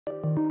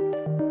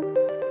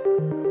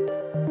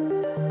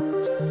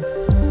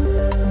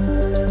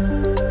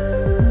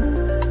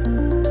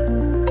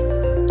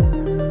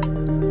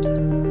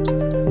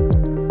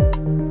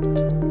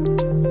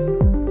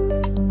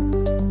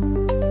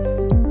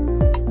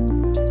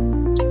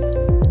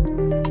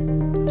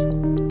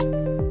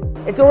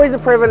It's always a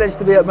privilege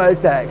to be at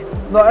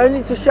Motek, not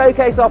only to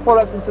showcase our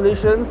products and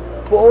solutions,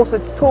 but also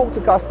to talk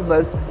to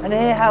customers and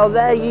hear how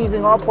they're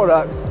using our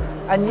products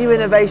and new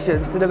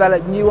innovations to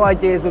develop new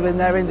ideas within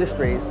their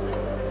industries,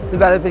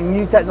 developing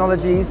new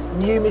technologies,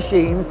 new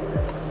machines,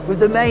 with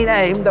the main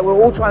aim that we're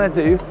all trying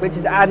to do, which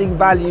is adding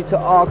value to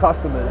our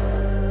customers.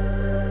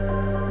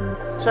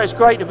 So it's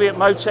great to be at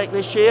Motek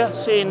this year,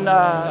 seeing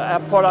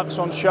our products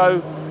on show,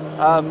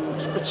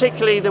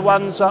 particularly the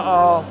ones that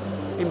are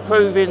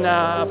improving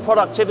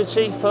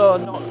productivity for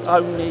not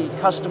only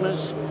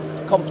customers,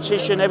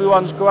 competition,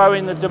 everyone's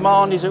growing, the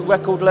demand is at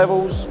record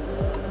levels.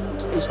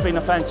 It's been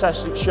a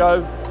fantastic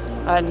show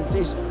and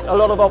there's a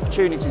lot of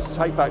opportunities to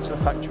take back to the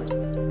factory.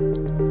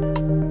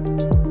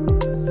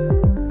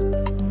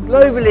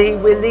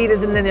 Globally, we're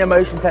leaders in linear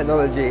motion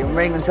technology and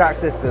ring and track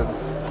systems.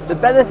 The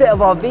benefit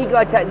of our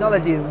V-Glide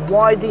technology is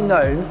widely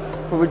known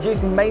for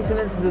reducing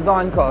maintenance and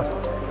design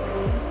costs.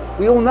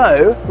 We all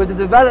know, with the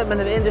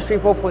development of Industry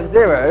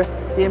 4.0,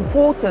 the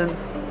importance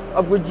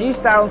of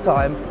reduced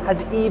downtime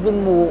has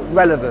even more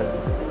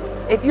relevance.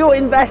 If you're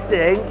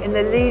investing in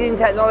the leading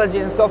technology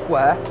and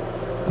software,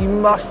 you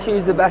must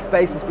choose the best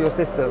basis for your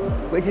system,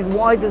 which is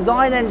why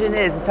design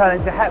engineers are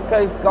turning to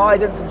Hepco's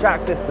guidance and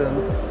track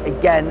systems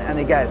again and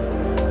again.